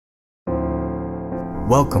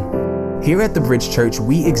Welcome. Here at the Bridge Church,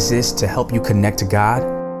 we exist to help you connect to God,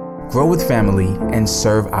 grow with family, and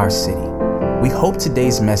serve our city. We hope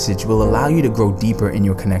today's message will allow you to grow deeper in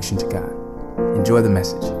your connection to God. Enjoy the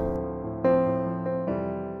message.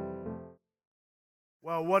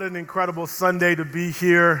 Well, what an incredible Sunday to be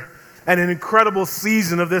here and an incredible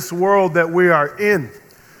season of this world that we are in.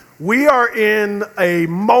 We are in a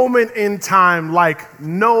moment in time like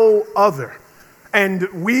no other. And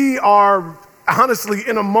we are honestly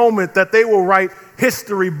in a moment that they will write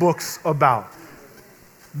history books about.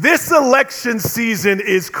 This election season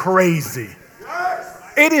is crazy.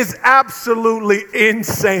 It is absolutely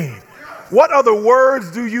insane. What other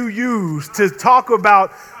words do you use to talk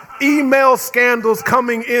about email scandals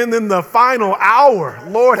coming in the final hour?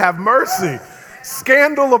 Lord have mercy.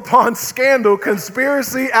 Scandal upon scandal,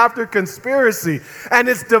 conspiracy after conspiracy. And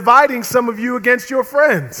it's dividing some of you against your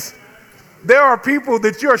friends. There are people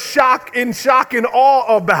that you're in shock and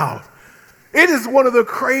awe about. It is one of the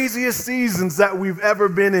craziest seasons that we've ever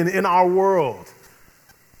been in our world.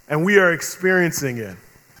 And we are experiencing it.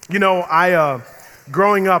 You know,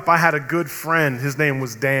 growing up, I had a good friend. His name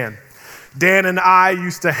was Dan. Dan and I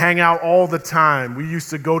used to hang out all the time. We used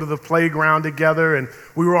to go to the playground together, and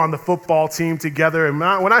we were on the football team together. And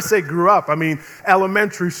when I say grew up, I mean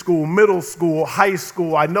elementary school, middle school, high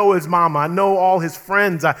school. I know his mama. I know all his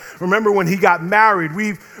friends. I remember when he got married.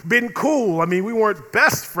 We've been cool. I mean, we weren't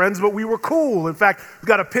best friends, but we were cool. In fact, we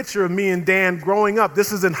got a picture of me and Dan growing up.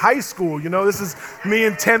 This is in high school. You know, this is me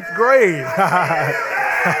in 10th grade.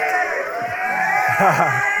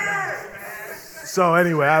 So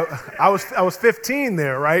anyway, I was 15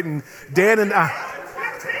 there, right? And Dan and I,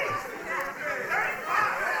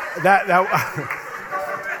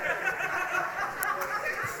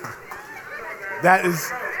 that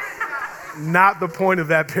is not the point of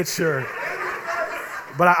that picture.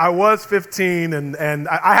 But I was 15, and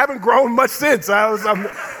I haven't grown much since. I'm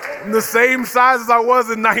the same size as I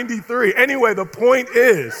was in '93. Anyway, the point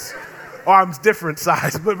is, I'm different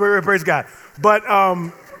size, but praise God.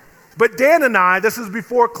 But Dan and I, this is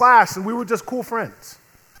before class, and we were just cool friends.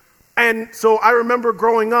 And so I remember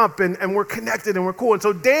growing up, and we're connected and we're cool. And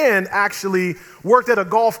so Dan actually worked at a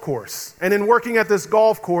golf course. And in working at this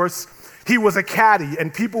golf course, he was a caddy,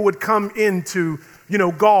 and people would come into,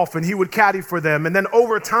 golf, and he would caddy for them. And then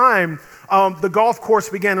over time, the golf course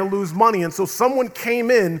began to lose money. And so someone came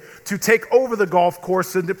in to take over the golf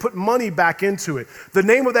course and to put money back into it. The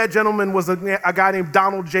name of that gentleman was a guy named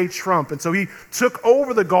Donald J. Trump. And so he took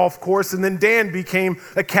over the golf course, and then Dan became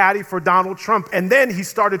a caddy for Donald Trump. And then he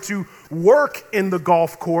started to work in the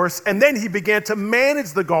golf course, and then he began to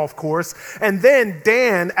manage the golf course. And then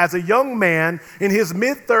Dan, as a young man in his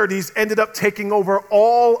mid-30s, ended up taking over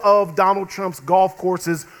all of Donald Trump's golf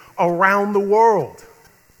courses around the world.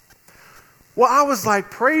 Well, I was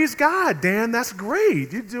like, praise God, Dan, that's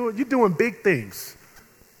great. You're doing big things.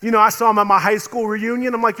 I saw him at my high school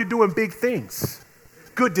reunion. I'm like, you're doing big things.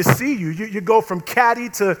 Good to see you. You go from caddy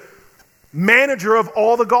to manager of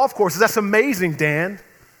all the golf courses. That's amazing, Dan.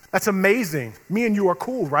 That's amazing. Me and you are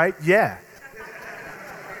cool, right? Yeah.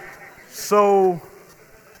 So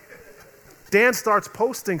Dan starts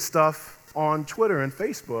posting stuff on Twitter and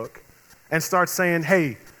Facebook and starts saying,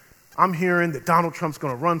 hey, I'm hearing that Donald Trump's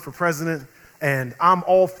going to run for president, and I'm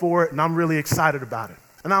all for it, and I'm really excited about it.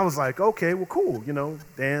 And I was like, okay, well, cool.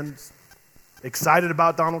 Dan's excited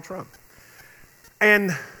about Donald Trump.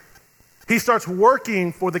 And he starts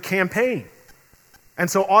working for the campaign. And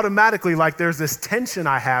so automatically, there's this tension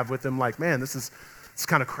I have with him, man, it's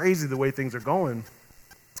kind of crazy the way things are going.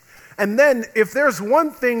 And then if there's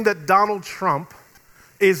one thing that Donald Trump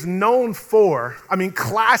is known for,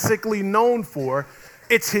 classically known for,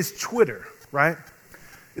 it's his Twitter, right?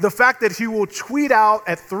 The fact that he will tweet out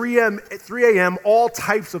at 3 a.m. all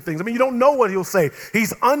types of things. You don't know what he'll say.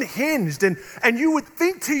 He's unhinged. And you would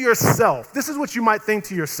think to yourself, this is what you might think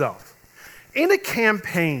to yourself. In a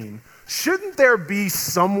campaign, shouldn't there be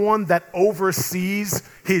someone that oversees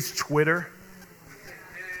his Twitter?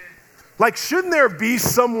 Shouldn't there be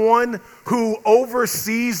someone who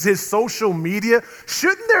oversees his social media?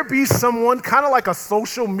 Shouldn't there be someone kind of like a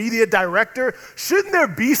social media director? Shouldn't there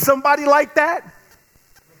be somebody like that?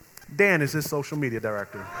 Dan is his social media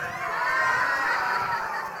director.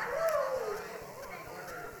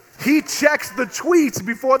 He checks the tweets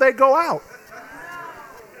before they go out.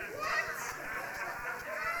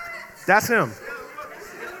 That's him.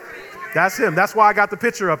 That's him. That's why I got the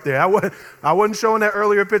picture up there. I wasn't showing that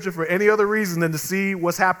earlier picture for any other reason than to see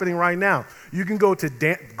what's happening right now. You can go to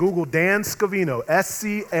Google Dan Scavino,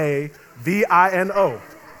 Scavino.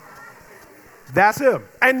 That's him.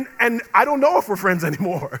 And I don't know if we're friends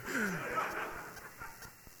anymore.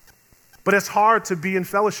 but it's hard to be in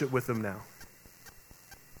fellowship with them now.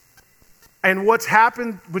 And what's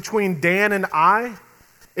happened between Dan and I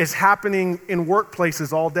is happening in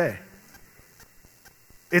workplaces all day.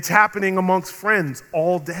 It's happening amongst friends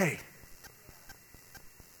all day.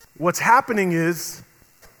 What's happening is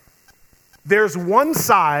there's one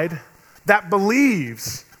side that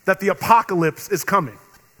believes that the apocalypse is coming.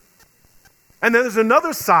 And there's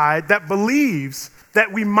another side that believes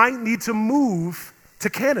that we might need to move to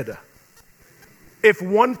Canada if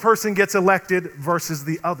one person gets elected versus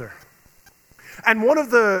the other. And one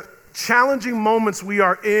of the challenging moments we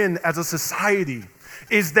are in as a society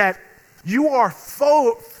is that you are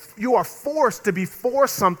forced to be for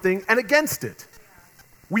something and against it.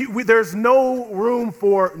 There's no room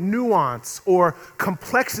for nuance or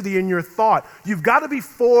complexity in your thought. You've got to be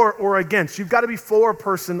for or against. You've got to be for a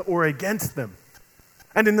person or against them.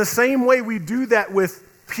 And in the same way we do that with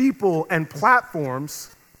people and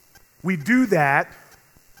platforms, we do that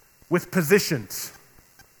with positions.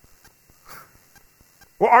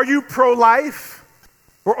 Well, are you pro-life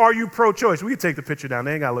or are you pro-choice? We can take the picture down.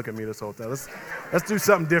 They ain't got to look at me this whole time. Let's do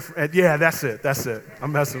something different. Yeah, that's it.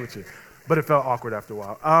 I'm messing with you. But it felt awkward after a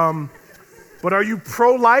while. But are you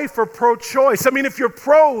pro-life or pro-choice? I mean, if you're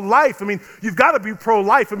pro-life, you've got to be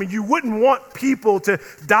pro-life. You wouldn't want people to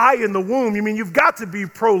die in the womb. You've got to be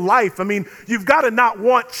pro-life. You've got to not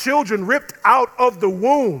want children ripped out of the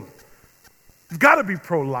womb. You've got to be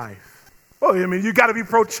pro-life. Well, you've got to be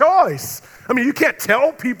pro-choice. You can't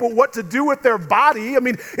tell people what to do with their body.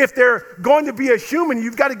 If they're going to be a human,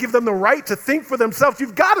 you've got to give them the right to think for themselves.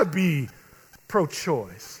 You've got to be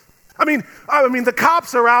pro-choice. The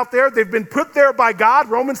cops are out there. They've been put there by God.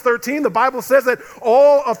 Romans 13, the Bible says that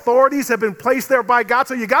all authorities have been placed there by God.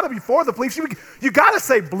 So you got to be for the police. You got to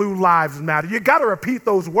say blue lives matter. You got to repeat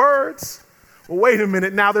those words. Well, wait a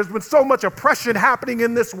minute now. There's been so much oppression happening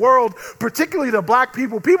in this world, particularly to black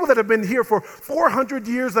people that have been here for 400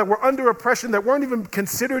 years that were under oppression, that weren't even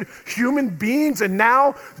considered human beings. And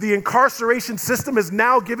now the incarceration system is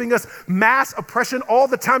now giving us mass oppression all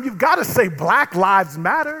the time. You've got to say Black Lives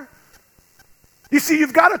Matter. You see,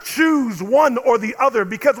 you've got to choose one or the other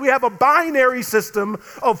because we have a binary system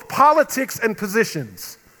of politics and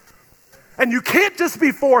positions. And you can't just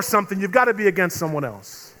be for something, you've got to be against someone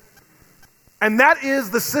else. And that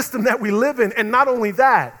is the system that we live in. And not only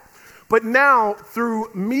that, but now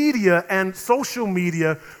through media and social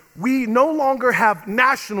media, we no longer have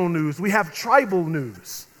national news, we have tribal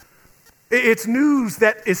news. It's news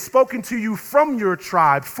that is spoken to you from your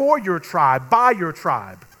tribe, for your tribe, by your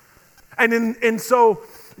tribe. And so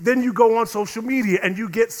then you go on social media and you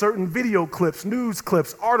get certain video clips, news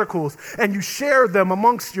clips, articles, and you share them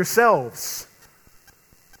amongst yourselves.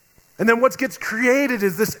 And then what gets created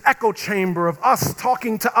is this echo chamber of us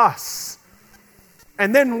talking to us.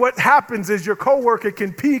 And then what happens is your coworker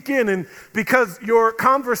can peek in, and because your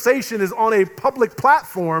conversation is on a public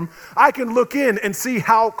platform, I can look in and see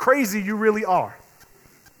how crazy you really are.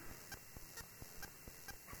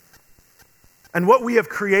 And what we have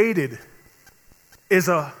created is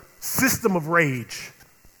a system of rage.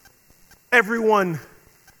 Everyone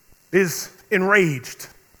is enraged.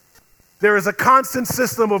 There is a constant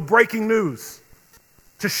system of breaking news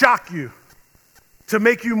to shock you, to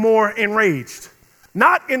make you more enraged.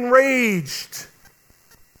 Not enraged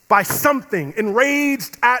by something,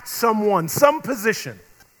 enraged at someone, some position.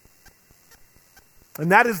 And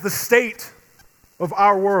that is the state of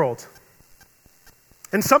our world.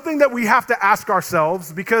 And something that we have to ask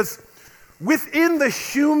ourselves, because within the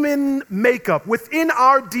human makeup, within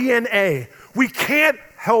our DNA, we can't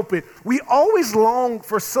help it. We always long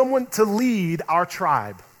for someone to lead our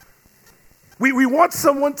tribe. We want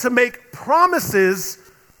someone to make promises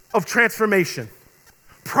of transformation,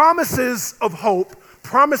 promises of hope,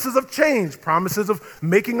 promises of change, promises of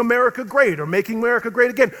making America great or making America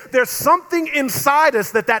great again. There's something inside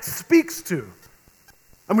us that speaks to.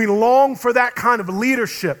 And we long for that kind of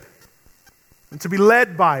leadership and to be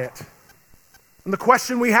led by it. And the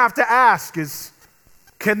question we have to ask is,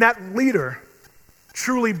 can that leader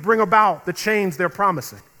truly bring about the change they're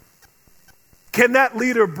promising? Can that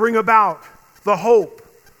leader bring about the hope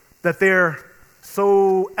that they're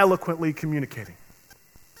so eloquently communicating?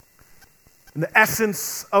 And the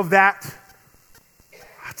essence of that,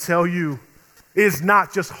 I tell you, is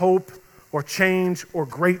not just hope or change or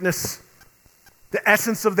greatness. The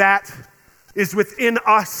essence of that is within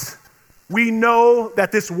us. We know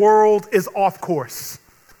that this world is off course.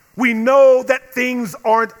 We know that things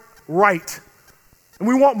aren't right. And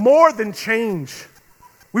we want more than change.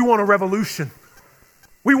 We want a revolution.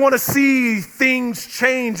 We want to see things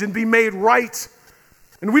change and be made right.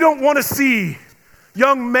 And we don't want to see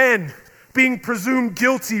young men being presumed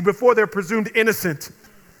guilty before they're presumed innocent.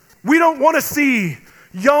 We don't want to see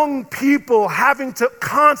young people having to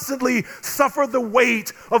constantly suffer the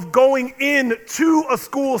weight of going into a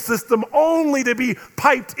school system only to be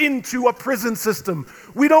piped into a prison system.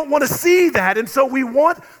 We don't want to see that, and so we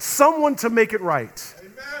want someone to make it right.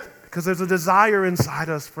 Amen. Because there's a desire inside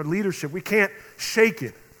us for leadership. We can't shake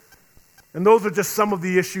it. And those are just some of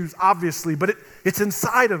the issues, obviously, but it's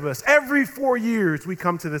inside of us. Every 4 years, we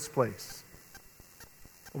come to this place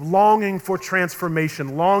of longing for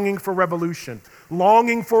transformation, longing for revolution,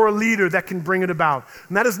 longing for a leader that can bring it about.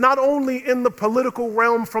 And that is not only in the political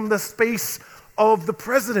realm from the space of the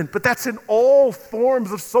president, but that's in all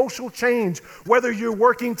forms of social change. Whether you're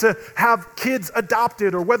working to have kids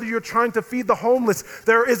adopted or whether you're trying to feed the homeless,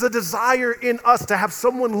 there is a desire in us to have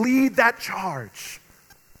someone lead that charge.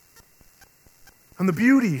 And the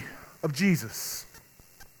beauty of Jesus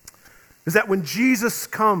is that when Jesus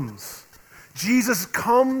comes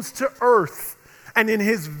to earth, and in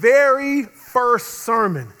his very first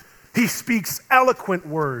sermon, he speaks eloquent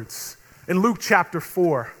words. In Luke chapter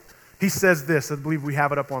 4, he says this, I believe we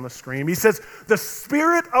have it up on the screen. He says, "The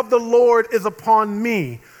Spirit of the Lord is upon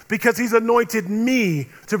me, because he's anointed me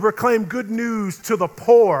to proclaim good news to the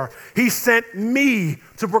poor. He sent me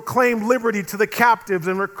to proclaim liberty to the captives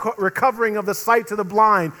and recovering of the sight to the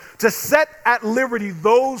blind, to set at liberty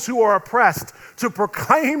those who are oppressed, to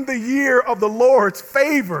proclaim the year of the Lord's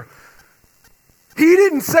favor." He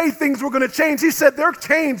didn't say things were going to change. He said they're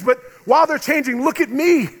changed, but while they're changing, look at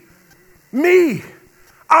me. Me.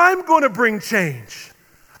 I'm going to bring change.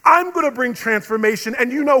 I'm going to bring transformation.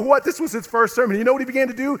 And you know what? This was his first sermon. You know what he began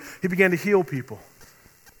to do? He began to heal people.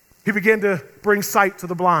 He began to bring sight to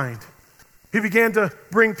the blind. He began to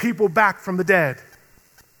bring people back from the dead.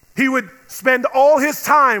 He would spend all his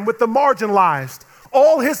time with the marginalized,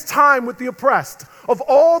 all his time with the oppressed. Of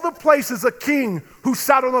all the places a king who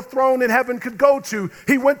sat on a throne in heaven could go to,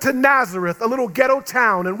 he went to Nazareth, a little ghetto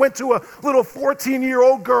town, and went to a little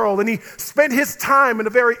 14-year-old girl, and he spent his time in a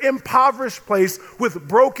very impoverished place with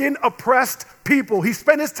broken, oppressed people. He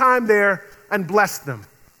spent his time there and blessed them,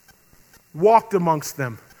 walked amongst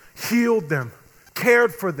them, healed them,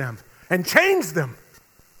 cared for them, and changed them.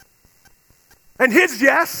 And his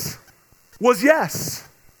yes was yes.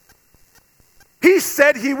 He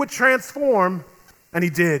said he would transform, and he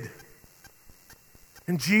did.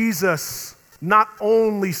 And Jesus not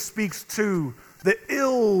only speaks to the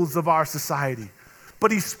ills of our society, but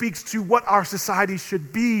he speaks to what our society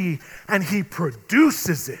should be, and he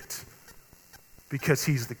produces it because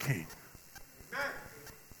he's the king.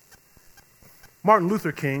 Martin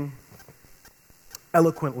Luther King,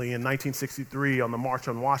 eloquently in 1963 on the March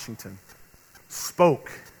on Washington, spoke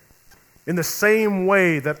in the same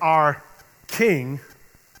way that our king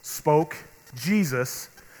spoke, Jesus.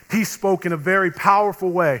 He spoke in a very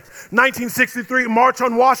powerful way. 1963, March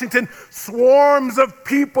on Washington, swarms of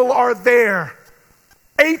people are there.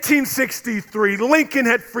 1863, Lincoln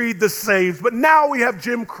had freed the slaves, but now we have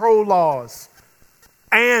Jim Crow laws.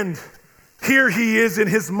 And here he is in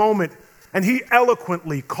his moment, and he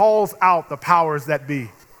eloquently calls out the powers that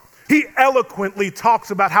be. He eloquently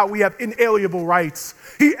talks about how we have inalienable rights.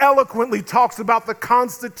 He eloquently talks about the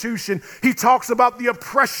Constitution. He talks about the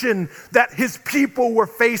oppression that his people were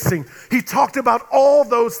facing. He talked about all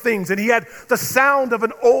those things, and he had the sound of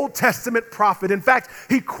an Old Testament prophet. In fact,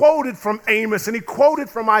 he quoted from Amos and he quoted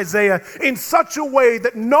from Isaiah in such a way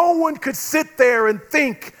that no one could sit there and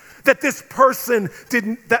think that this person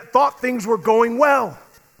that thought things were going well.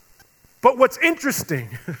 But what's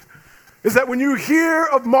interesting is that when you hear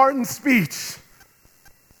of Martin's speech,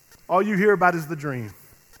 all you hear about is the dream.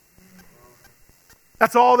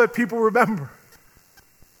 That's all that people remember.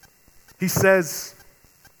 He says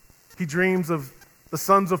he dreams of the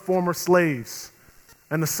sons of former slaves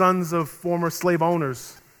and the sons of former slave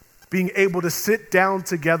owners being able to sit down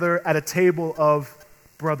together at a table of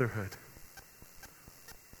brotherhood.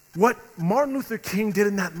 What Martin Luther King did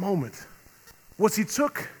in that moment was he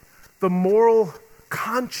took the moral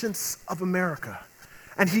conscience of America,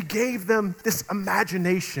 and he gave them this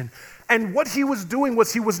imagination. And what he was doing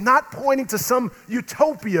was he was not pointing to some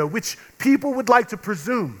utopia, which people would like to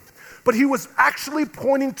presume, but he was actually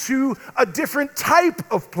pointing to a different type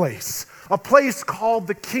of place, a place called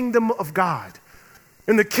the kingdom of God.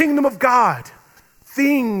 In the kingdom of God,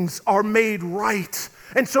 things are made right.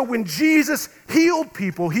 And so when Jesus healed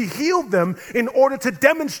people, he healed them in order to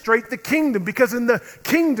demonstrate the kingdom, because in the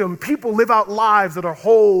kingdom, people live out lives that are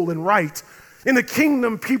whole and right. In the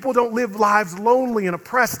kingdom, people don't live lives lonely and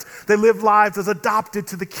oppressed. They live lives as adopted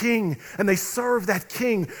to the king, and they serve that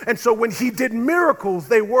king. And so when he did miracles,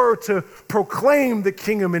 they were to proclaim the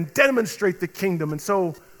kingdom and demonstrate the kingdom. And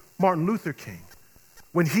so Martin Luther King,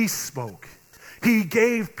 when he spoke, he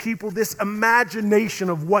gave people this imagination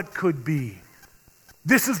of what could be.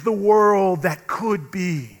 This is the world that could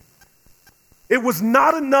be. It was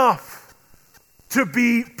not enough to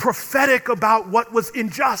be prophetic about what was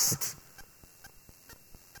unjust.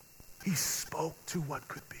 He spoke to what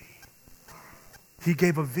could be. He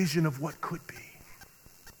gave a vision of what could be.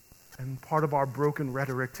 And part of our broken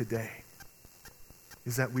rhetoric today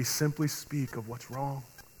is that we simply speak of what's wrong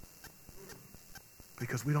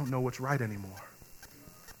because we don't know what's right anymore.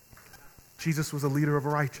 Jesus was a leader of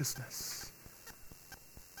righteousness.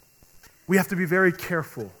 We have to be very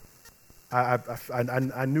careful.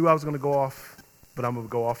 I knew I was going to go off, but I'm going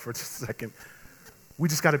to go off for just a second. We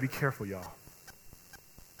just got to be careful, y'all.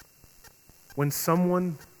 When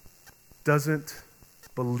someone doesn't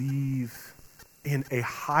believe in a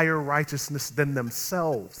higher righteousness than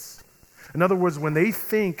themselves, in other words, when they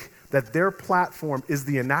think that their platform is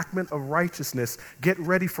the enactment of righteousness, get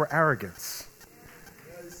ready for arrogance.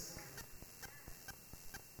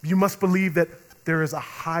 You must believe that there is a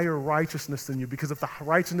higher righteousness than you, because if the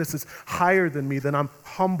righteousness is higher than me, then I'm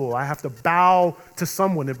humble. I have to bow to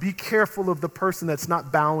someone, and be careful of the person that's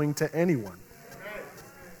not bowing to anyone.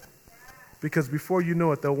 Because before you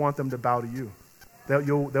know it, they'll want them to bow to you.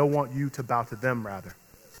 They'll want you to bow to them, rather.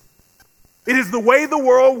 It is the way the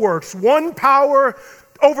world works. One power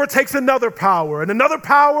overtakes another power, and another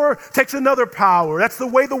power takes another power. That's the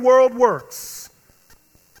way the world works.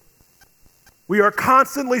 We are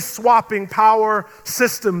constantly swapping power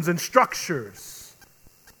systems and structures.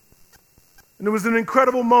 And it was an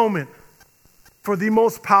incredible moment for the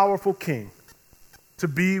most powerful king to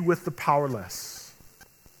be with the powerless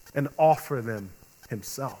and offer them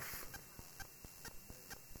himself.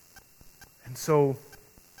 And so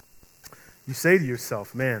you say to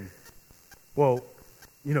yourself, man, well,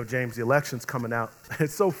 James, the election's coming out.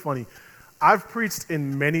 It's so funny. I've preached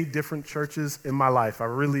in many different churches in my life. I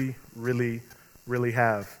really, really, really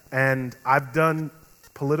have. And I've done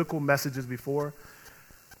political messages before.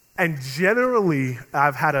 And generally,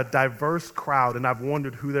 I've had a diverse crowd, and I've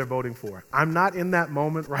wondered who they're voting for. I'm not in that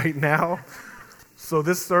moment right now. So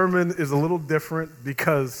this sermon is a little different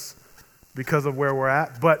because of where we're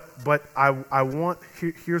at. But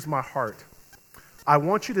here's my heart. I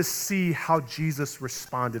want you to see how Jesus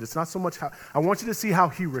responded. It's not so much how, I want you to see how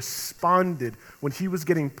he responded when he was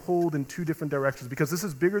getting pulled in two different directions, because this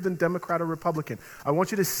is bigger than Democrat or Republican. I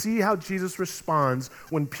want you to see how Jesus responds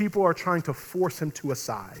when people are trying to force him to a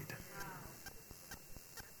side.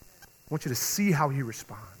 I want you to see how he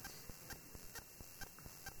responds.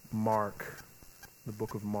 The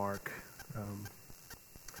book of Mark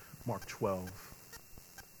 12.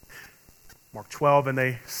 Mark 12, and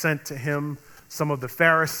they sent to him some of the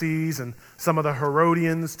Pharisees and some of the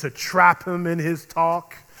Herodians to trap him in his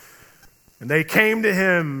talk. And they came to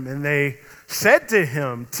him and they said to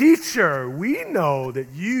him, "Teacher, we know that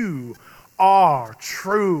you are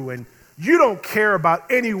true and you don't care about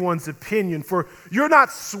anyone's opinion, for you're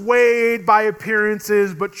not swayed by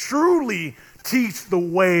appearances, but truly teach the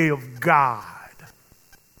way of God."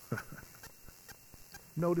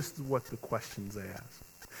 Notice what the questions they ask.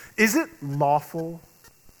 Is it lawful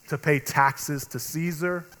to pay taxes to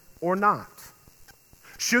Caesar or not?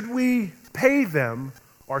 Should we pay them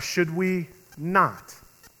or should we not?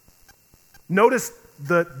 Notice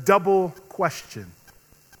the double question.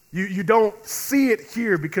 You don't see it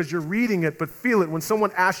here because you're reading it, but feel it. When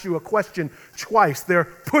someone asks you a question twice, they're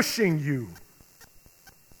pushing you.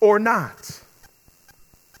 Or not.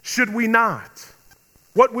 Should we not?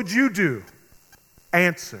 What would you do?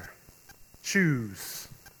 Answer. Choose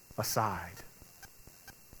a side.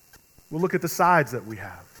 We'll look at the sides that we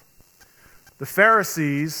have. The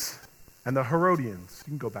Pharisees and the Herodians.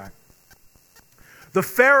 You can go back. The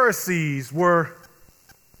Pharisees were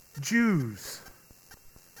Jews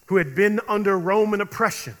who had been under Roman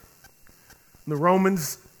oppression. The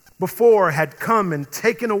Romans before had come and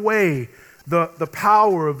taken away the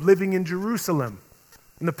power of living in Jerusalem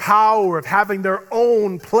and the power of having their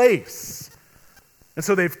own place. And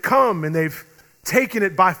so they've come and they've taken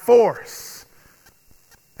it by force.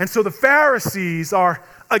 And so the Pharisees are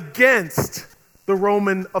against the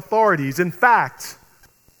Roman authorities. In fact,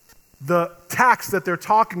 the tax that they're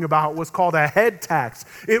talking about was called a head tax.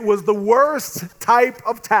 It was the worst type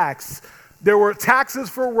of tax There were taxes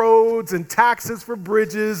for roads and taxes for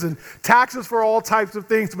bridges and taxes for all types of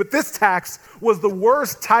things. But this tax was the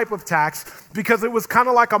worst type of tax because it was kind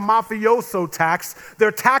of like a mafioso tax.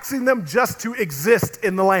 They're taxing them just to exist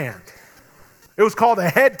in the land. It was called a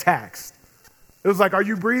head tax. It was like, are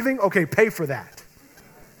you breathing? Okay, pay for that.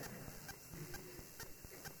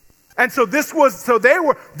 And so this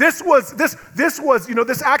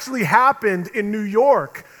actually happened in New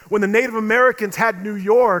York when the Native Americans had New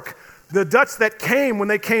York. The Dutch that came, when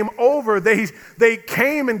they came over, they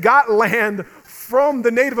came and got land from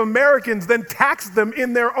the Native Americans, then taxed them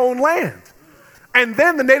in their own land. And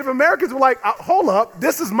then the Native Americans were like, hold up,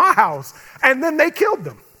 this is my house. And then they killed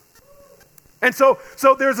them. And so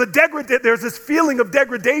there's this feeling of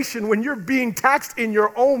degradation when you're being taxed in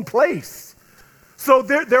your own place. So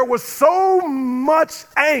there was so much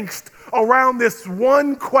angst around this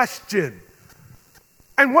one question.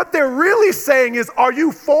 And what they're really saying is, are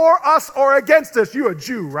you for us or against us? You're a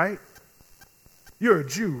Jew, right? You're a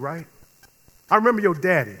Jew, right? I remember your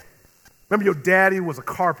daddy. Remember your daddy was a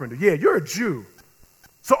carpenter. Yeah, you're a Jew.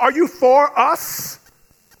 So are you for us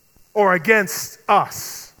or against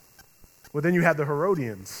us? Well, then you had the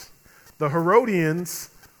Herodians. The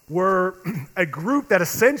Herodians were a group that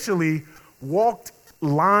essentially walked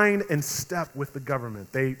line and step with the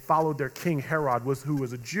government. They followed their king Herod, who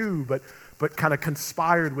was a Jew, but kind of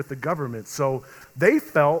conspired with the government. So they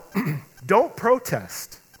felt, don't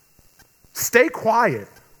protest. Stay quiet.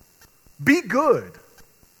 Be good.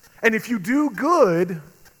 And if you do good,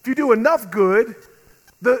 if you do enough good,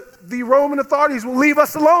 the Roman authorities will leave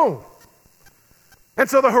us alone. And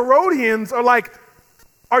so the Herodians are like,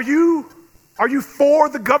 are you for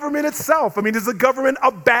the government itself? I mean, is the government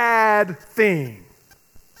a bad thing?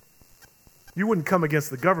 You wouldn't come against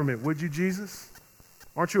the government, would you, Jesus?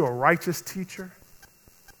 Aren't you a righteous teacher?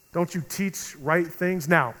 Don't you teach right things?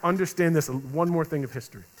 Now, understand this, one more thing of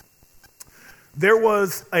history. There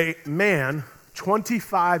was a man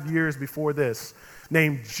 25 years before this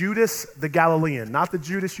named Judas the Galilean, not the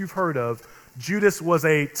Judas you've heard of. Judas was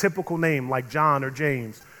a typical name like John or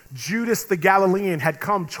James. Judas the Galilean had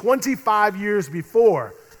come 25 years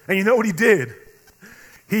before, and you know what he did?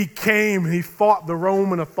 He came and he fought the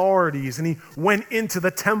Roman authorities, and he went into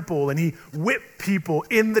the temple and he whipped people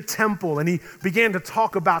in the temple, and he began to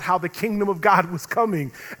talk about how the kingdom of God was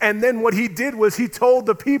coming. And then what he did was he told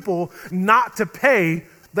the people not to pay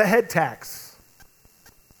the head tax.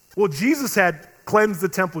 Well, Jesus had cleansed the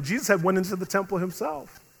temple. Jesus had went into the temple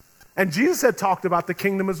himself. And Jesus had talked about the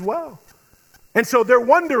kingdom as well. And so they're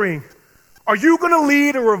wondering, are you going to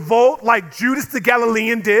lead a revolt like Judas the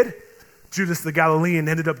Galilean did? Judas the Galilean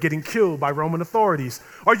ended up getting killed by Roman authorities.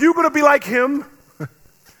 Are you going to be like him?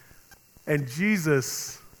 And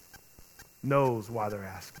Jesus knows why they're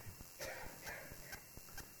asking.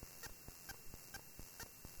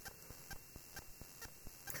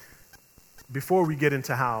 Before we get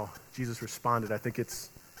into how Jesus responded, I think it's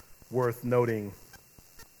worth noting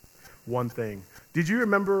one thing. Did you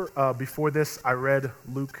remember before this, I read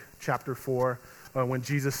Luke chapter 4, when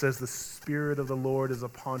Jesus says, the Spirit of the Lord is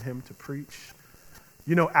upon him to preach?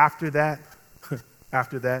 You know, after that,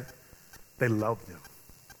 they loved him.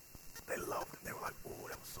 They loved him. They were like, oh,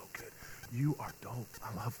 that was so good. You are dope.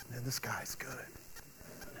 I love him. Man, this guy's good.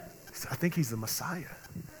 I think he's the Messiah.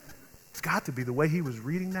 It's got to be. The way he was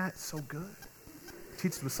reading that, so good.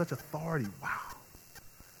 Teaches with such authority. Wow.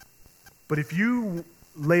 But if you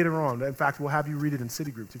later on, in fact, we'll have you read it in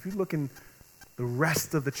city groups. If you look in the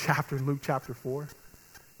rest of the chapter in Luke chapter 4,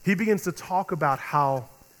 he begins to talk about how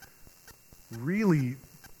really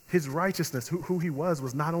his righteousness, who he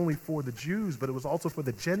was not only for the Jews, but it was also for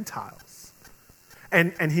the Gentiles.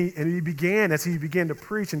 And he began, as he began to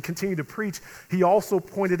preach and continue to preach, he also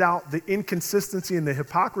pointed out the inconsistency and the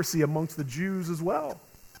hypocrisy amongst the Jews as well.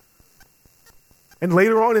 And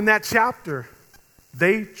later on in that chapter,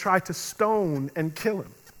 they tried to stone and kill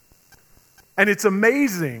him. And it's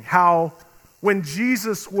amazing how when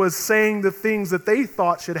Jesus was saying the things that they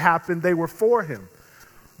thought should happen, they were for him.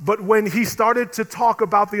 But when he started to talk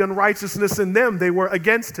about the unrighteousness in them, they were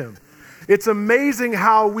against him. It's amazing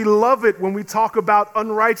how we love it when we talk about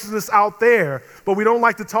unrighteousness out there, but we don't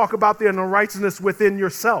like to talk about the unrighteousness within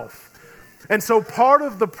yourself. And so part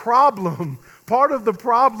of the problem,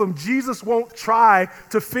 Jesus won't try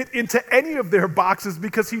to fit into any of their boxes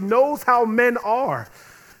because he knows how men are.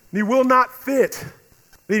 He will not fit.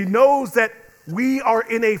 He knows that we are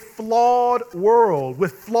in a flawed world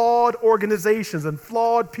with flawed organizations and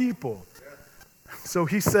flawed people. So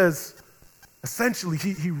he says, essentially,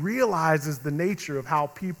 he realizes the nature of how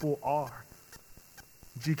people are.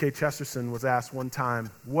 G.K. Chesterton was asked one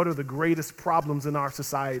time, what are the greatest problems in our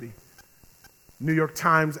society? New York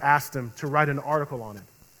Times asked him to write an article on it.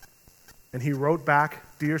 And he wrote back,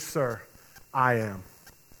 "Dear sir, I am."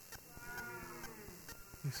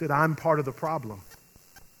 He said, "I'm part of the problem.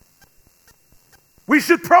 We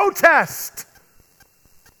should protest.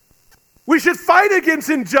 We should fight against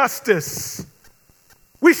injustice.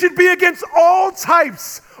 We should be against all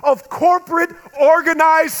types of corporate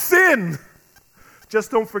organized sin.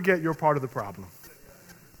 Just don't forget you're part of the problem.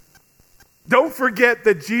 Don't forget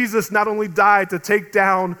that Jesus not only died to take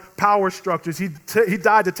down power structures, he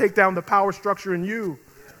died to take down the power structure in you,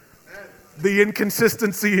 the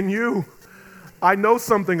inconsistency in you. I know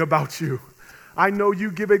something about you. I know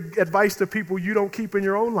you give advice to people you don't keep in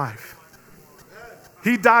your own life.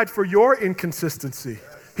 He died for your inconsistency.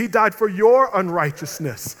 He died for your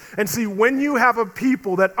unrighteousness. And see, when you have a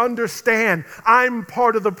people that understand I'm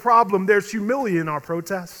part of the problem, there's humility in our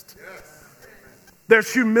protest.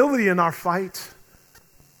 There's humility in our fight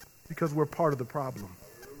because we're part of the problem.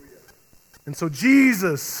 And so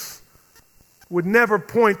Jesus would never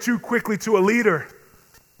point too quickly to a leader,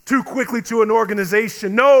 too quickly to an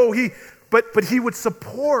organization. No, but he would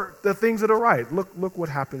support the things that are right. Look what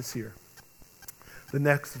happens here. The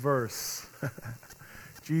next verse.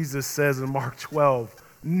 Jesus says in Mark 12,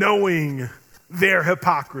 knowing their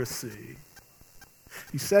hypocrisy,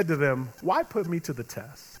 he said to them, "Why put me to the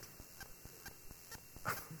test?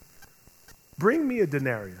 Bring me a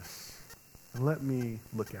denarius and let me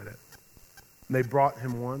look at it." And they brought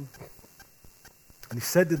him one. And he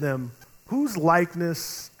said to them, "Whose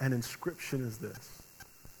likeness and inscription is this?"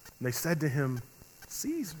 And they said to him,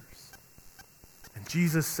 "Caesar's." And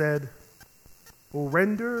Jesus said, "Well,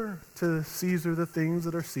 render to Caesar the things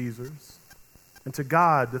that are Caesar's, and to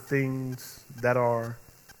God the things that are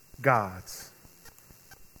God's."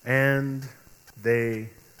 And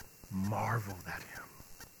they marveled at him.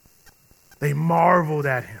 They marveled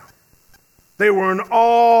at him. They were in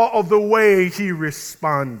awe of the way he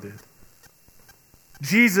responded.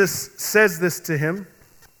 Jesus says this to him.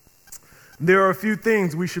 There are a few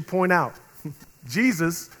things we should point out.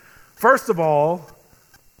 Jesus, first of all,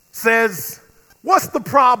 says, "What's the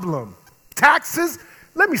problem? Taxes?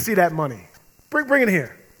 Let me see that money. Bring it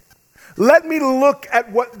here. Let me look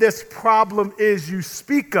at what this problem is you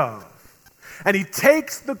speak of." And he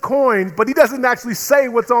takes the coin, but he doesn't actually say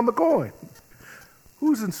what's on the coin.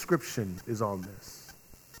 "Whose inscription is on this?"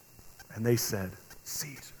 And they said,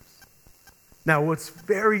 "Caesar's." Now, what's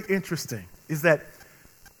very interesting is that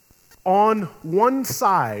on one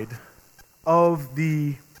side of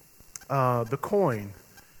the coin,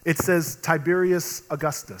 it says Tiberius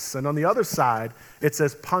Augustus, and on the other side, it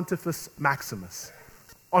says Pontifex Maximus.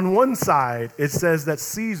 On one side, it says that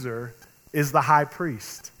Caesar is the high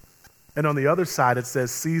priest, and on the other side, it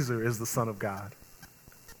says Caesar is the Son of God.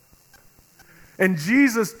 And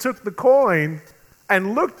Jesus took the coin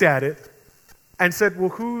and looked at it and said, "Well,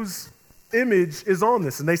 whose image is on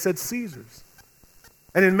this?" And they said, "Caesar's."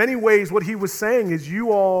 And in many ways, what he was saying is,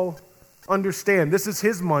 you all understand this is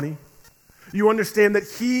his money. You understand that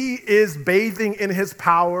he is bathing in his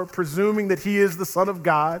power, presuming that he is the Son of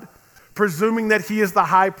God, presuming that he is the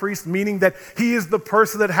high priest, meaning that he is the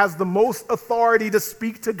person that has the most authority to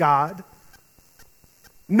speak to God,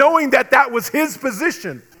 knowing that that was his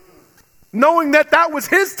position, knowing that that was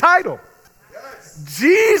his title. Yes.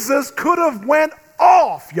 Jesus could have went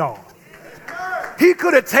off, y'all. He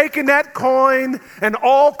could have taken that coin and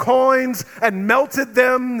all coins and melted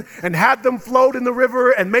them and had them float in the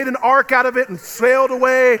river and made an ark out of it and sailed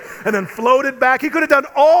away and then floated back. He could have done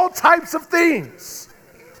all types of things.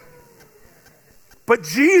 But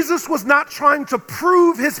Jesus was not trying to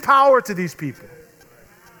prove his power to these people.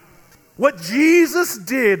 What Jesus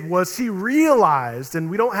did was he realized, and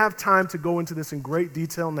we don't have time to go into this in great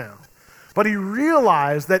detail now, but he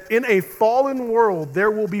realized that in a fallen world,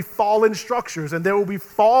 there will be fallen structures and there will be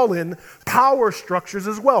fallen power structures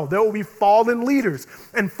as well. There will be fallen leaders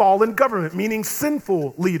and fallen government, meaning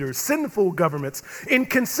sinful leaders, sinful governments,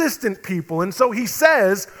 inconsistent people. And so he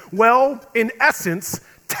says, well, in essence,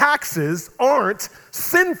 taxes aren't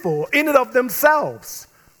sinful in and of themselves.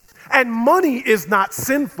 And money is not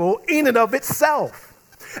sinful in and of itself.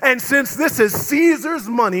 And since this is Caesar's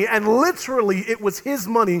money, and literally it was his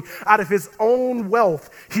money out of his own wealth,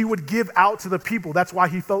 he would give out to the people. That's why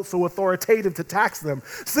he felt so authoritative to tax them.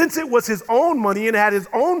 Since it was his own money and had his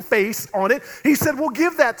own face on it, he said, well,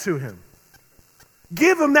 give that to him.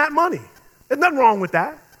 Give him that money. There's nothing wrong with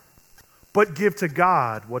that. But give to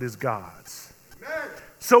God what is God's. Amen.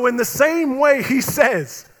 So in the same way, he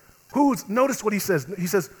says, notice what he says. He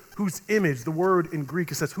says, whose image, the word in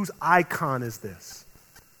Greek, it says, whose icon is this?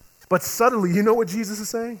 But subtly, you know what Jesus is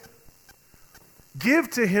saying? Give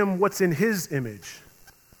to him what's in his image,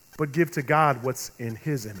 but give to God what's in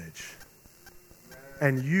his image.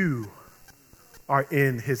 And you are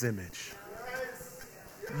in his image.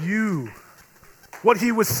 You. What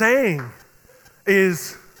he was saying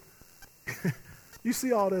is, you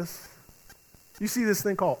see all this? You see this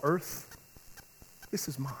thing called earth? This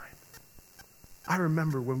is mine. I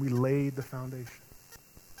remember when we laid the foundation.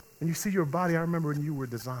 And you see your body, I remember when you were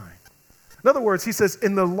designed. In other words, he says,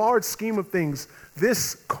 in the large scheme of things,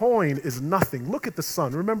 this coin is nothing. Look at the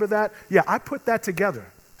sun. Remember that? Yeah, I put that together.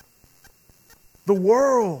 The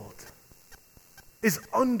world is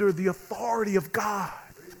under the authority of God.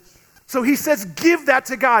 So he says, give that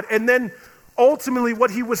to God. And then ultimately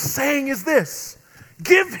what he was saying is this: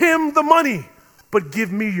 give him the money, but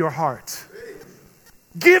give me your heart.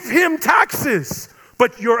 Give him taxes,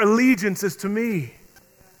 but your allegiance is to me.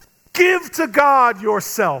 Give to God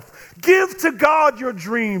yourself. Give to God your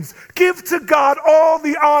dreams. Give to God all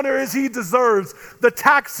the honor as he deserves. The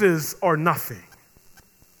taxes are nothing,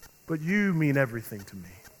 but you mean everything to me.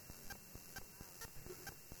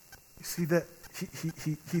 You see that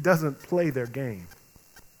he doesn't play their game.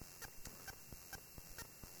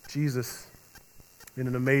 Jesus, in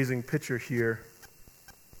an amazing picture here.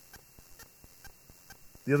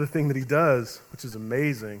 The other thing that he does, which is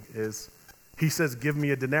amazing, is he says, give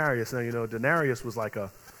me a denarius. Now, you know, a denarius was like a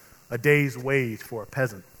day's wage for a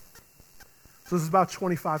peasant. So this is about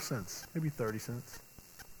 25 cents, maybe 30 cents.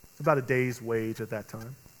 It's about a day's wage at that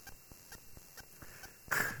time.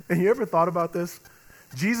 And you ever thought about this?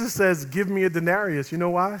 Jesus says, give me a denarius. You know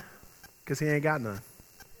why? Because he ain't got none.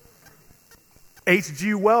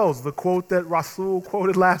 H.G. Wells, the quote that Rasul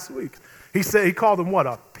quoted last week, he called him what?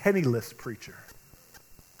 A penniless preacher.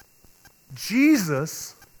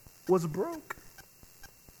 Jesus was broke.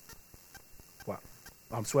 Wow.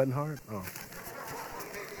 I'm sweating hard? Oh.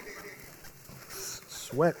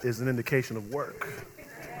 Sweat is an indication of work.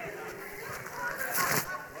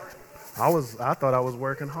 I thought I was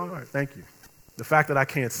working hard. Thank you. The fact that I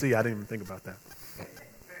can't see, I didn't even think about that.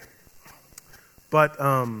 But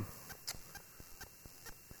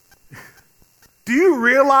do you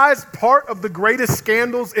realize part of the greatest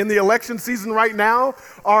scandals in the election season right now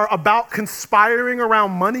are about conspiring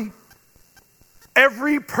around money?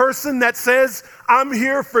 Every person that says, I'm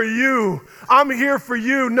here for you, I'm here for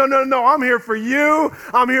you, no, I'm here for you,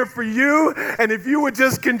 I'm here for you, and if you would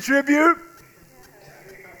just contribute,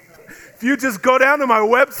 if you just go down to my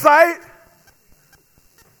website,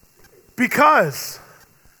 because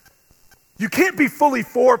you can't be fully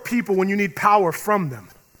for people when you need power from them.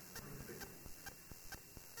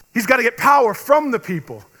 He's got to get power from the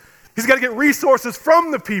people. He's got to get resources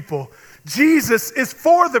from the people. Jesus is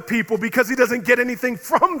for the people because he doesn't get anything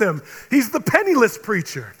from them. He's the penniless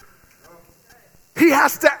preacher. He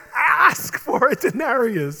has to ask for a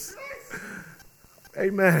denarius.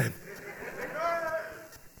 Amen.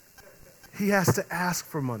 He has to ask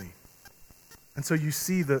for money. And so you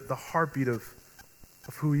see the heartbeat of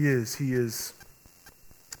who he is. He is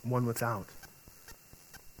one without.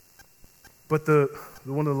 But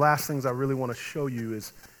one of the last things I really want to show you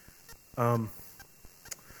is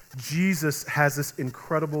Jesus has this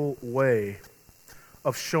incredible way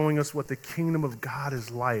of showing us what the kingdom of God is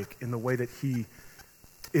like in the way that he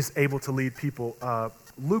is able to lead people.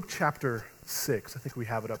 Luke chapter 6, I think we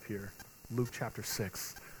have it up here. Luke chapter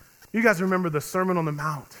 6. You guys remember the Sermon on the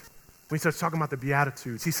Mount when he starts talking about the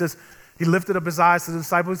Beatitudes. He says, he lifted up his eyes to the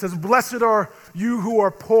disciples and says, blessed are you who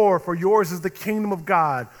are poor, for yours is the kingdom of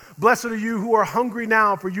God. Blessed are you who are hungry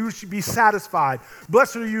now, for you should be satisfied.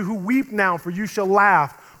 Blessed are you who weep now, for you shall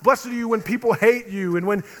laugh. Blessed are you when people hate you and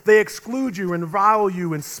when they exclude you and revile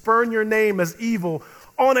you and spurn your name as evil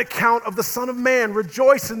on account of the Son of Man.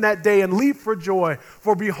 Rejoice in that day and leap for joy,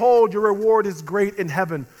 for behold, your reward is great in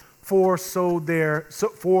heaven. For so their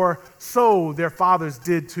fathers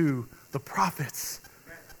did to the prophets.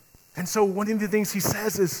 And so one of the things he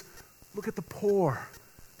says is, look at the poor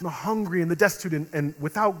and the hungry and the destitute. And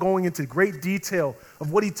without going into great detail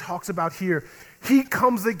of what he talks about here, he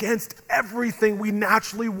comes against everything we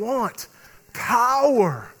naturally want.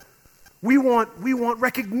 Power. We want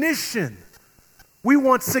recognition. We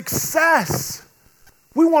want success.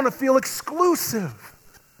 We want to feel exclusive.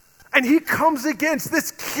 And he comes against,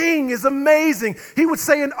 this king is amazing. He would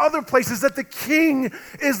say in other places that the king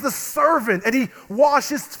is the servant and he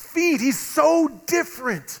washes feet. He's so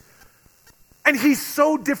different. And he's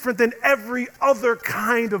so different than every other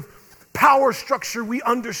kind of power structure we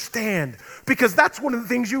understand, because that's one of the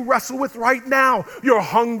things you wrestle with right now. Your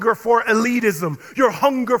hunger for elitism, your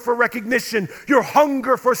hunger for recognition, your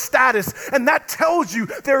hunger for status. And that tells you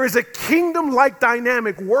there is a kingdom-like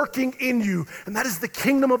dynamic working in you, and that is the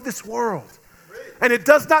kingdom of this world. And it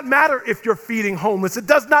does not matter if you're feeding homeless. It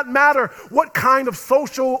does not matter what kind of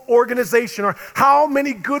social organization or how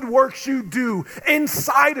many good works you do.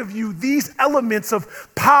 Inside of you, these elements of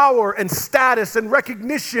power and status and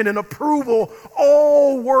recognition and approval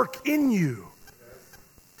all work in you.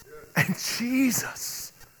 And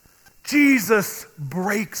Jesus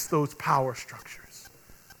breaks those power structures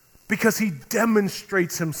because he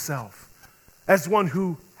demonstrates himself as one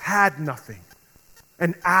who had nothing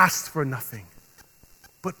and asked for nothing,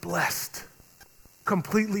 but blessed,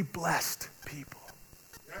 completely blessed people.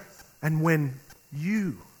 Yes. And when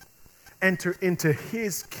you enter into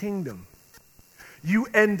his kingdom, you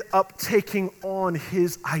end up taking on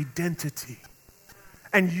his identity.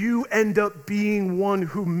 And you end up being one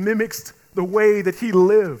who mimics the way that he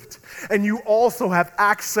lived. And you also have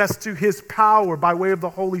access to his power by way of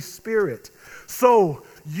the Holy Spirit. So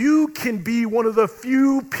you can be one of the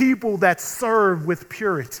few people that serve with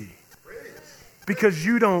purity. Because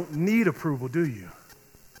you don't need approval, do you?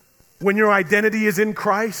 When your identity is in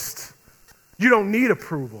Christ, you don't need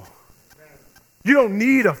approval. You don't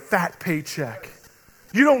need a fat paycheck.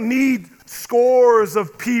 You don't need scores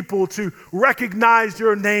of people to recognize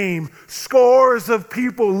your name, scores of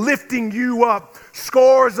people lifting you up,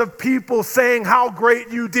 scores of people saying how great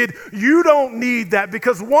you did. You don't need that,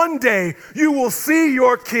 because one day you will see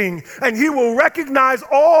your king and he will recognize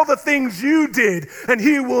all the things you did, and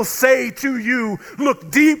he will say to you,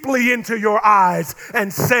 look deeply into your eyes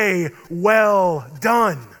and say, well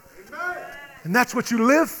done. Amen. And that's what you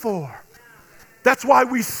live for. That's why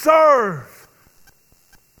we serve.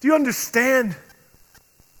 Do you understand?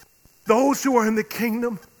 Those who are in the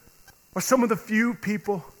kingdom are some of the few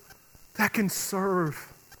people that can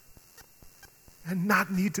serve and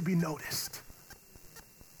not need to be noticed.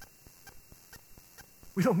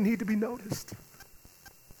 We don't need to be noticed.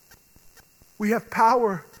 We have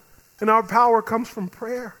power, and our power comes from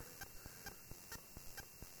prayer.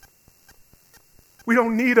 We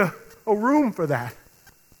don't need a room for that.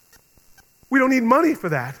 We don't need money for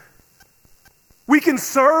that. We can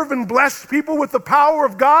serve and bless people with the power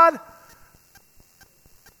of God.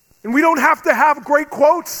 And we don't have to have great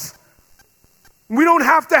quotes. We don't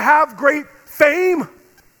have to have great fame.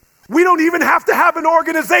 We don't even have to have an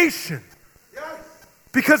organization. Yes.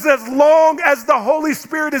 Because as long as the Holy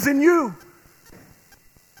Spirit is in you,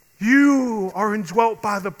 you are indwelt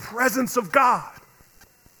by the presence of God.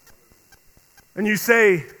 And you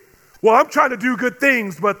say, well, I'm trying to do good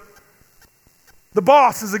things, but the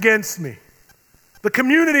boss is against me. The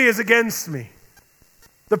community is against me.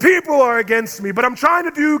 The people are against me, but I'm trying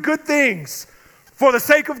to do good things for the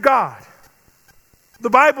sake of God.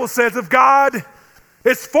 The Bible says if God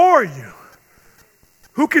is for you,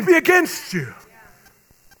 who can be against you?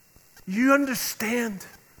 You understand?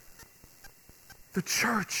 The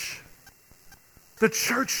church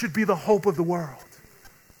should be the hope of the world,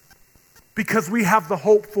 because we have the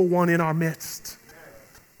hopeful one in our midst.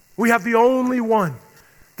 We have the only one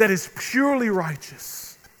that is purely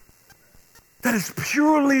righteous, that is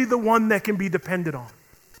purely the one that can be depended on.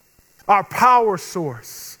 Our power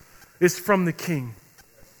source is from the King.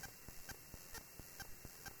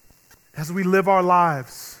 As we live our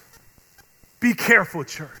lives, be careful,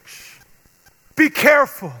 church. Be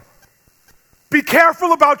careful. Be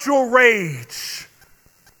careful about your rage.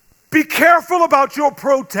 Be careful about your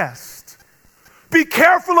protest. Be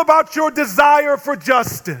careful about your desire for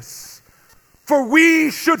justice. For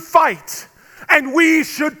we should fight, and we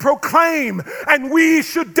should proclaim, and we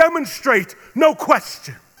should demonstrate. No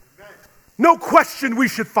question. No question we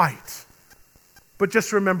should fight. But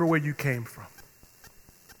just remember where you came from.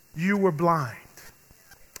 You were blind,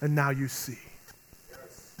 and now you see.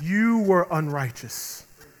 You were unrighteous,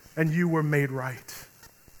 and you were made right.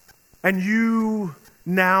 And you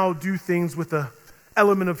now do things with an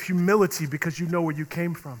element of humility because you know where you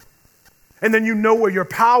came from. And then you know where your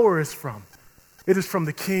power is from. It is from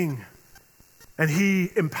the King. And he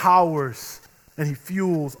empowers and he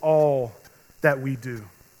fuels all that we do.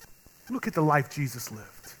 Look at the life Jesus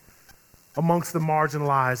lived. Amongst the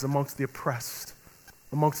marginalized, amongst the oppressed,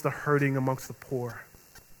 amongst the hurting, amongst the poor.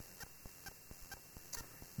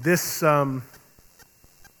 This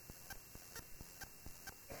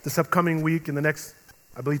upcoming week, in the next,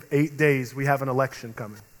 I believe, 8 days, we have an election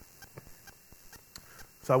coming.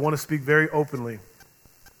 So I want to speak very openly.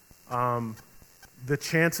 The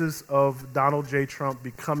chances of Donald J. Trump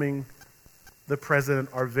becoming the president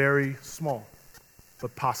are very small,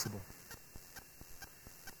 but possible.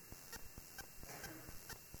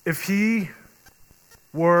 If he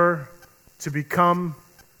were to become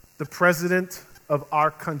the president of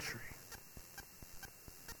our country,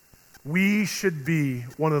 we should be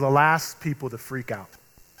one of the last people to freak out.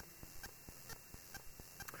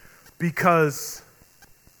 Because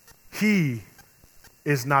he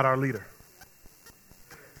is not our leader.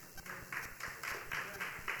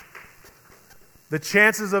 The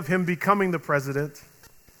chances of him becoming the president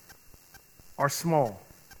are small,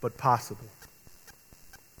 but possible.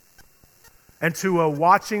 And to a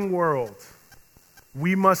watching world,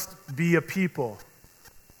 we must be a people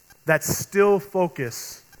that still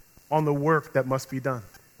focus on the work that must be done.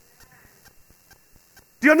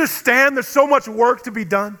 Do you understand there's so much work to be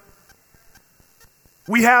done?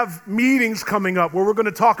 We have meetings coming up where we're going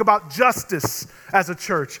to talk about justice as a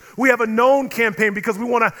church. We have a known campaign because we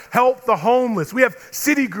want to help the homeless. We have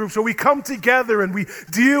city groups where we come together and we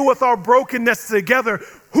deal with our brokenness together.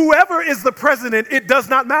 Whoever is the president, it does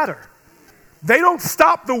not matter. They don't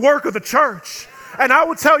stop the work of the church. And I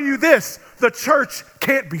will tell you this, the church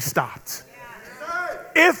can't be stopped.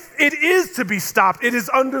 If it is to be stopped, it is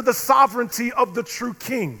under the sovereignty of the true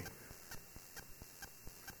king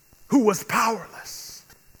who was powerless.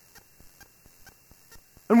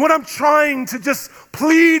 And what I'm trying to just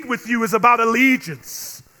plead with you is about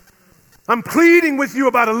allegiance. I'm pleading with you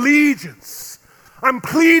about allegiance. I'm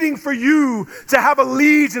pleading for you to have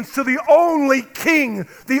allegiance to the only king,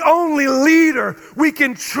 the only leader we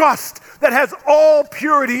can trust that has all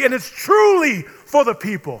purity and is truly for the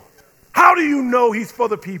people. How do you know he's for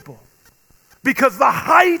the people? Because the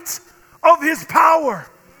height of his power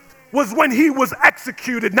was when he was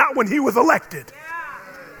executed, not when he was elected.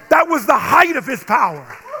 That was the height of his power.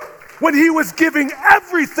 When he was giving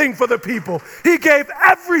everything for the people. He gave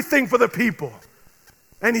everything for the people.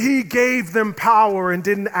 And he gave them power and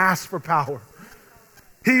didn't ask for power.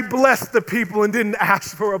 He blessed the people and didn't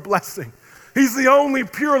ask for a blessing. He's the only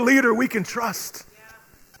pure leader we can trust.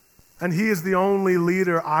 And he is the only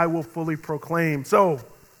leader I will fully proclaim. So,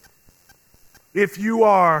 if you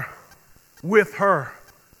are with her,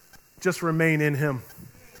 just remain in him.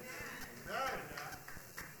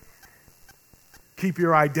 Keep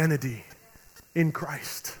your identity in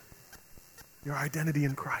Christ. Your identity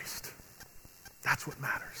in Christ. That's what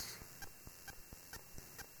matters.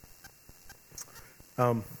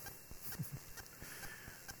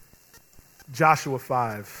 Joshua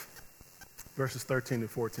 5, verses 13 to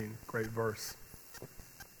 14. Great verse.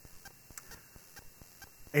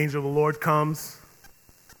 Angel of the Lord comes.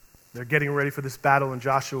 They're getting ready for this battle, and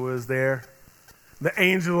Joshua is there. The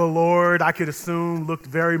angel of the Lord, I could assume, looked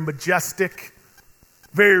very majestic,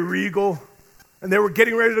 very regal, and they were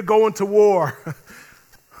getting ready to go into war.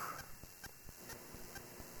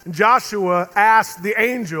 And Joshua asked the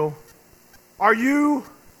angel, "Are you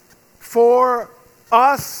for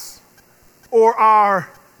us or our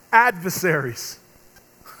adversaries?"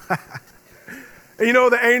 And you know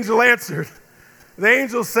the angel answered. The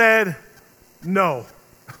angel said, "No."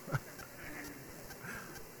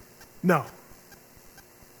 No.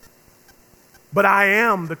 But I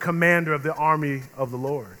am the commander of the army of the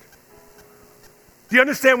Lord. Do you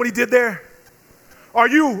understand what he did there? Are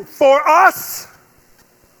you for us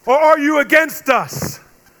or are you against us?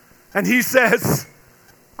 And he says,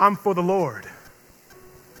 I'm for the Lord.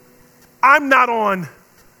 I'm not on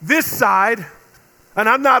this side and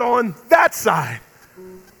I'm not on that side.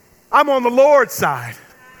 I'm on the Lord's side.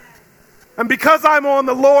 And because I'm on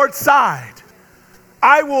the Lord's side,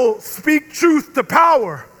 I will speak truth to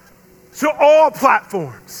power to all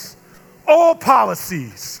platforms, all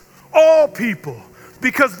policies, all people,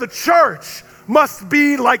 because the church must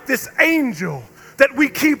be like this angel, that we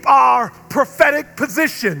keep our prophetic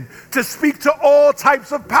position to speak to all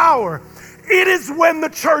types of power. It is when the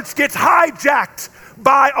church gets hijacked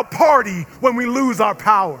by a party when we lose our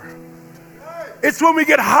power. It's when we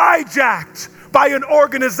get hijacked by an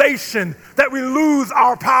organization that we lose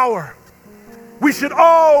our power. We should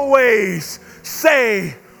always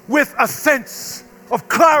say with a sense of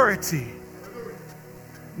clarity,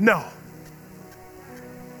 no.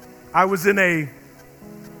 I was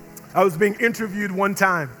being interviewed one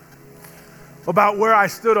time about where I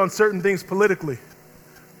stood on certain things politically,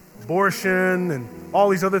 abortion and all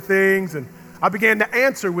these other things, and I began to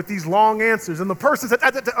answer with these long answers, and the person said,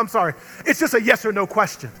 I'm sorry, it's just a yes or no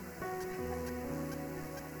question.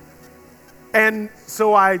 And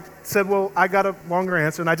so I said, well, I got a longer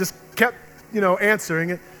answer, and I just kept, answering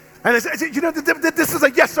it. And I said, this is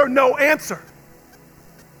a yes or no answer.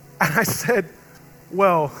 And I said,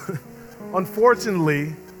 well,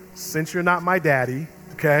 unfortunately, since you're not my daddy,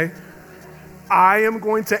 okay, I am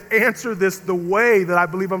going to answer this the way that I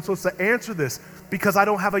believe I'm supposed to answer this because I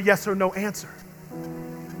don't have a yes or no answer.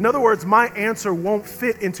 In other words, my answer won't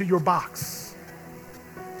fit into your box.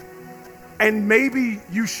 And maybe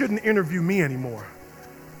you shouldn't interview me anymore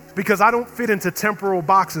because I don't fit into temporal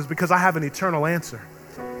boxes because I have an eternal answer.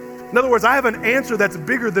 In other words, I have an answer that's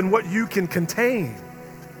bigger than what you can contain.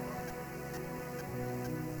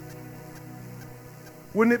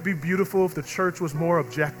 Wouldn't it be beautiful if the church was more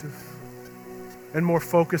objective and more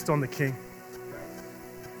focused on the King?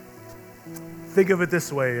 Think of it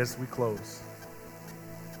this way as we close.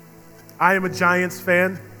 I am a Giants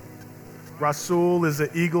fan. Rasul is an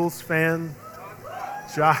Eagles fan.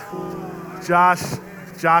 Josh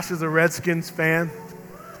is a Redskins fan.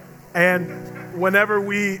 And whenever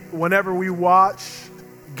we watch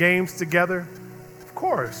games together, of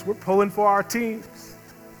course, we're pulling for our teams.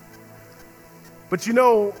 But you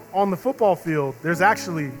know, on the football field, there's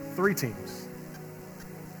actually 3 teams.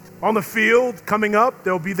 On the field, coming up,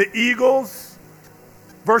 there'll be the Eagles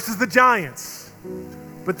versus the Giants.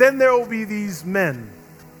 But then there will be these men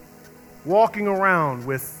walking around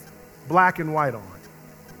with black and white on.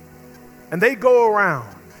 And they go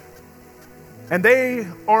around, and they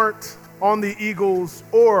aren't on the Eagles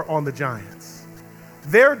or on the Giants.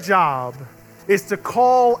 Their job is to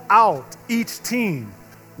call out each team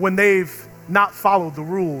when they've not followed the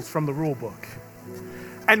rules from the rule book.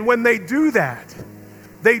 And when they do that,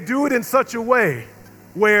 they do it in such a way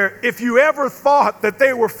where if you ever thought that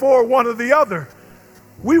they were for one or the other,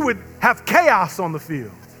 we would have chaos on the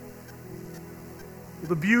field.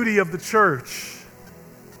 The beauty of the church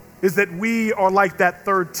is that we are like that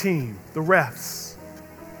third team, the refs,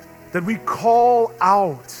 that we call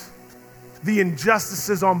out the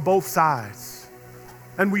injustices on both sides.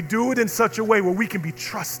 And we do it in such a way where we can be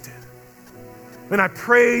trusted. And I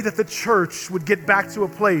pray that the church would get back to a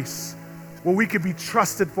place where we could be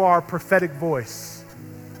trusted for our prophetic voice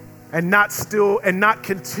and not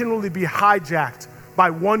continually be hijacked by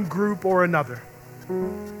one group or another.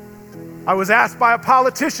 I was asked by a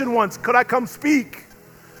politician once, could I come speak?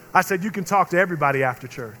 I said, you can talk to everybody after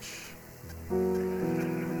church.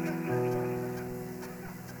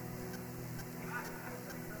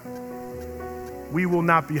 We will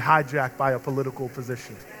not be hijacked by a political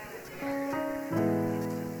position.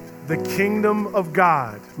 The kingdom of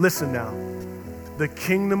God, listen now, the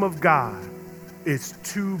kingdom of God is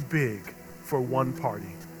too big for one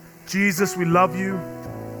party. Jesus, we love you.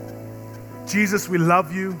 Jesus, we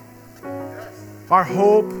love you. Our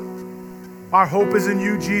hope is in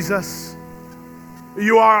you, Jesus.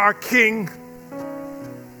 You are our King.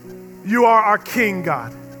 You are our King,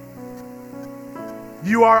 God.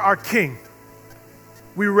 You are our King.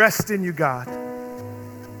 We rest in you, God.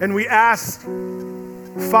 And we ask,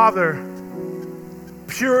 Father,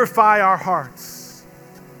 purify our hearts.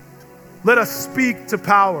 Let us speak to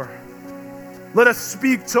power. Let us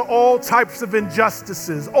speak to all types of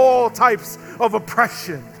injustices, all types of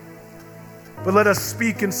oppression. But let us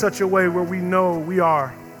speak in such a way where we know we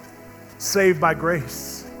are saved by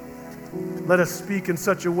grace. Let us speak in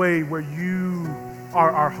such a way where you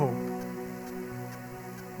are our hope.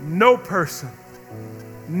 No person,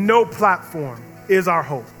 no platform is our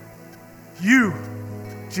hope. You,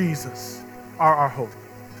 Jesus, are our hope.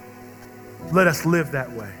 Let us live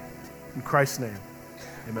that way. In Christ's name,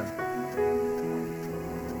 amen.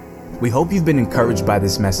 We hope you've been encouraged by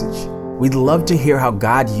this message. We'd love to hear how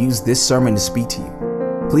God used this sermon to speak to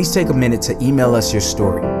you. Please take a minute to email us your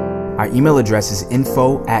story. Our email address is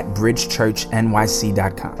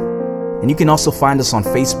info@bridgechurchnyc.com. And you can also find us on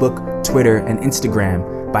Facebook, Twitter, and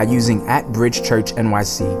Instagram by using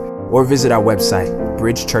 @bridgechurchnyc or visit our website,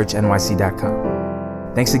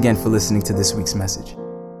 bridgechurchnyc.com. Thanks again for listening to this week's message.